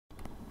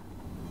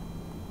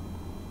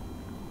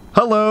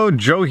Hello,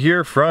 Joe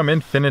here from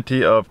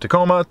Infiniti of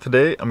Tacoma.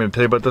 Today I'm going to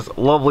tell you about this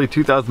lovely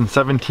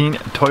 2017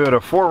 Toyota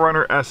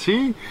 4Runner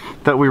SE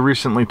that we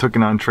recently took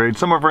in on trade.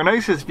 Some of our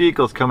nicest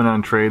vehicles coming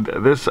on trade.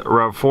 This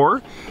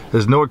Rav4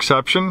 is no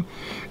exception.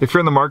 If you're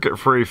in the market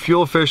for a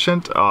fuel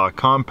efficient,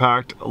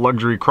 compact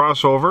luxury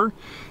crossover,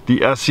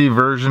 the SE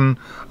version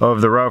of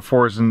the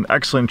Rav4 is an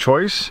excellent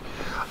choice.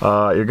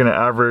 You're going to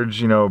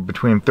average,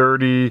 between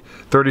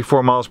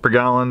 34 miles per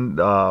gallon.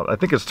 I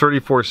think it's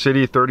 34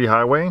 city, 30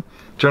 highway.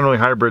 Generally,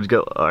 hybrids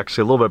get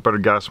actually a little bit better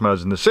gas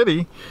mileage in the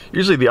city,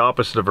 usually the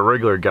opposite of a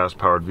regular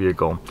gas-powered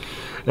vehicle.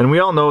 And we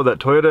all know that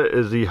Toyota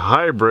is the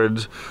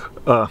hybrids,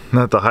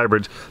 not the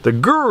hybrids, the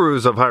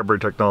gurus of hybrid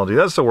technology.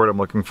 That's the word I'm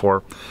looking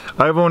for.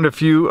 I've owned a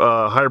few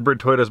hybrid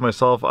Toyotas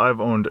myself. I've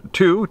owned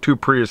two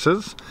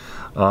Priuses.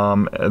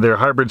 Their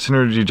hybrid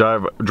synergy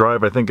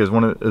drive I think is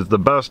the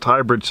best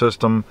hybrid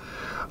system,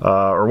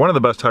 or one of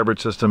the best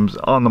hybrid systems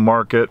on the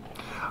market.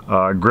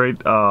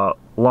 Great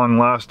long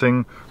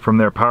lasting from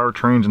their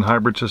powertrains and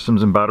hybrid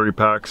systems and battery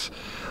packs.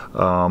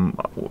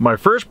 My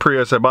first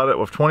Prius, I bought it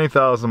with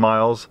 20,000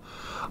 miles.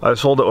 I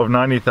sold it with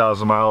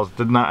 90,000 miles.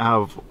 Did not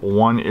have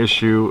one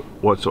issue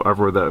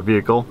whatsoever with that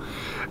vehicle.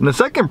 And the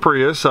second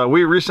Prius,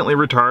 we recently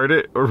retired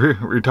it.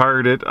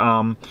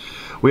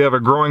 We have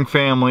a growing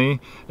family,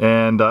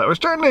 and I was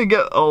starting to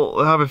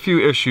have a few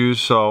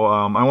issues, so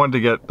I wanted to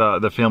get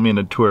the family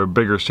into a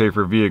bigger,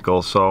 safer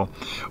vehicle. So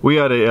we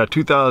had a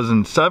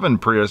 2007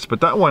 Prius,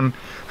 but that one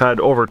had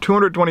over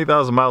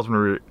 220,000 miles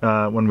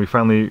when we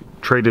finally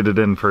traded it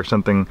in for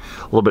something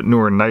a little bit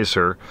newer and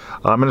nicer.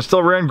 And it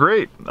still ran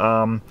great.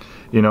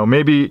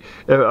 Maybe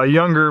a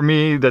younger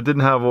me that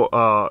didn't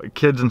have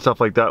kids and stuff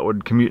like that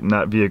would commute in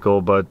that vehicle,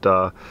 but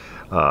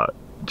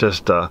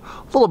just a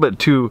little bit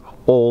too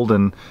old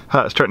and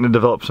starting to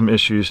develop some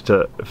issues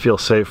to feel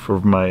safe for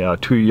my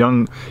two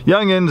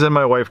youngins and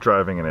my wife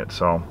driving in it.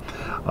 So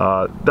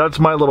that's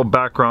my little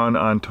background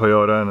on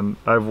Toyota, and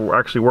I've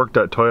actually worked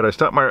at Toyota.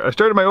 I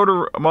started my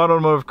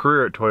automotive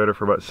career at Toyota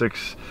for about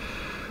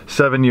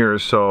 7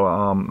 years, so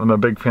I'm a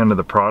big fan of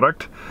the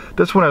product.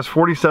 This one has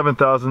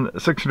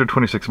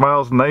 47,626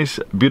 miles. Nice,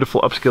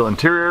 beautiful upscale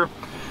interior,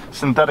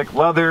 synthetic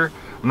leather,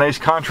 nice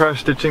contrast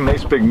stitching,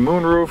 nice big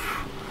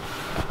moonroof,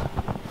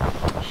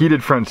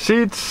 heated front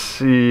seats.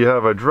 You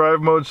have a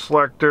drive mode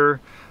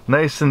selector,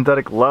 nice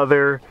synthetic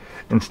leather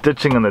and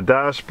stitching on the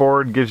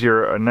dashboard. Gives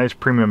you a nice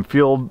premium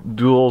feel,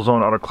 dual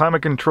zone auto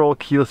climate control,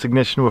 keyless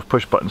ignition with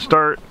push button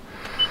start.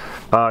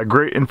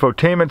 Great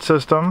infotainment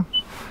system.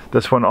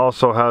 This one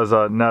also has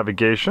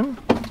navigation.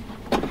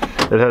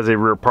 It has a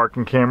rear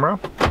parking camera.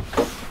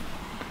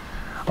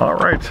 All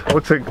right,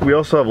 looks like we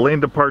also have lane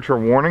departure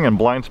warning and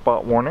blind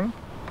spot warning.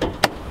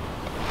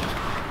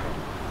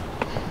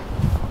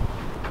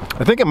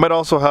 I think it might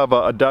also have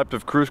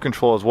adaptive cruise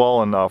control as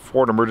well, and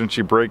forward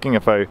emergency braking,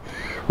 if I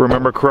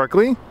remember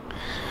correctly.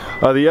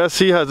 The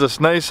SE has this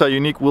nice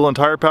unique wheel and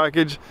tire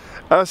package.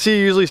 SE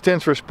usually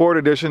stands for Sport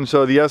Edition,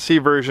 so the SE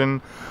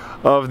version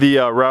of the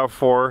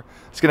Rav4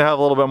 is going to have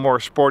a little bit more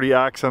sporty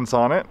accents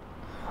on it.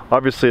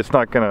 Obviously it's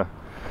not going to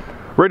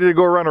ready to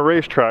go around a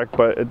racetrack,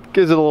 but it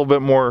gives it a little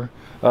bit more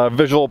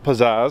visual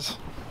pizzazz,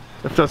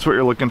 if that's what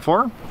you're looking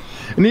for.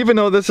 And even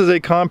though this is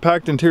a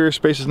compact interior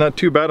space, is not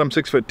too bad. I'm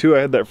 6'2".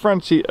 I had that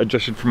front seat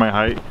adjusted for my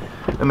height,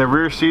 and the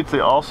rear seats, they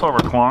also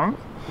recline,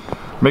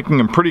 making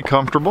them pretty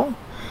comfortable.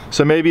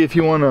 So maybe if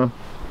you want to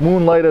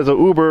moonlight as a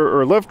Uber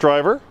or Lyft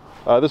driver,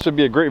 this would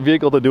be a great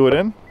vehicle to do it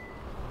in.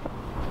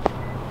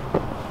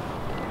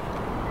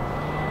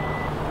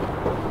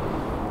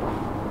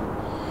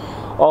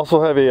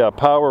 Also have a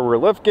power rear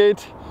lift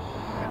gate.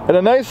 And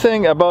a nice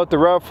thing about the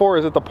Rav4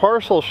 is that the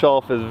parcel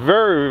shelf is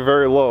very,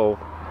 very low.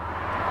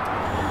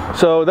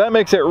 So that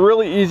makes it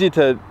really easy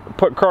to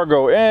put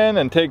cargo in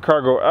and take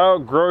cargo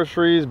out,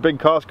 groceries, big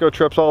Costco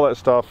trips, all that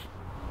stuff.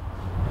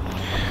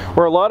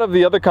 Where a lot of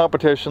the other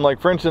competition, like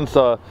for instance,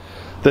 the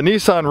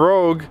Nissan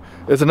Rogue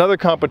is another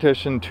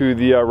competition to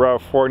the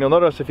Rav4. And you'll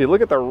notice if you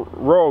look at the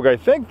Rogue, I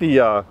think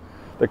the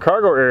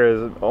cargo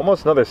area is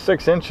almost another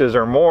 6 inches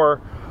or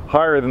more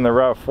higher than the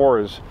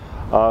Rav4's.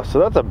 So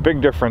that's a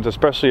big difference,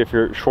 especially if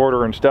you're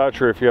shorter in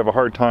stature, if you have a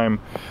hard time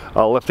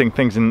lifting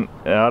things in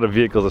and out of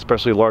vehicles,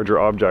 especially larger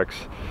objects.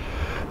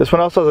 This one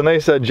also has a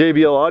nice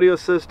JBL audio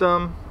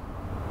system.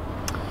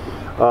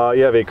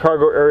 You have a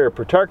cargo area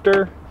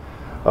protector.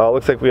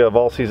 Looks like we have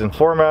all season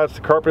floor mats,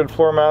 carpeted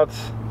floor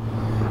mats.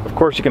 Of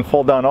course, you can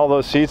fold down all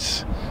those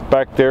seats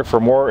back there for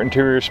more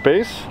interior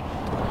space.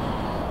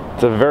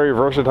 It's a very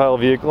versatile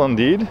vehicle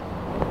indeed.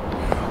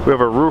 We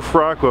have a roof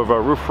rack, we have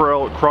a roof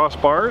rail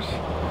crossbars,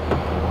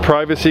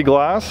 privacy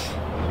glass.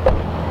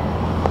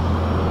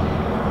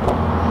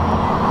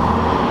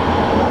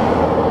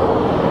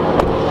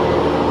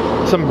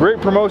 Some great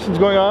promotions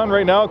going on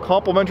right now.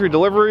 Complimentary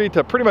delivery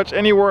to pretty much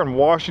anywhere in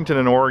Washington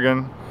and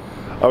Oregon.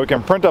 We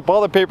can print up all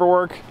the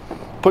paperwork,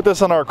 put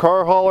this on our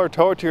car hauler,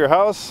 tow it to your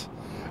house,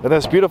 and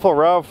this beautiful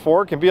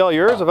Rav4 can be all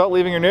yours without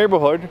leaving your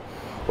neighborhood,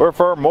 or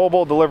for our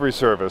mobile delivery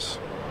service.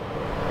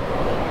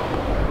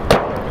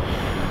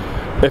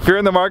 If you're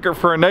in the market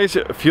for a nice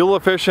fuel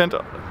efficient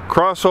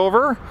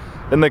crossover,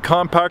 in the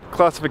compact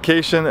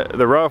classification,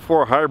 the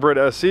Rav4 Hybrid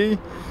SE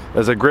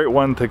is a great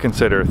one to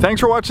consider.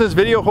 Thanks for watching this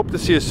video. Hope to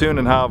see you soon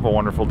and have a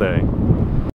wonderful day.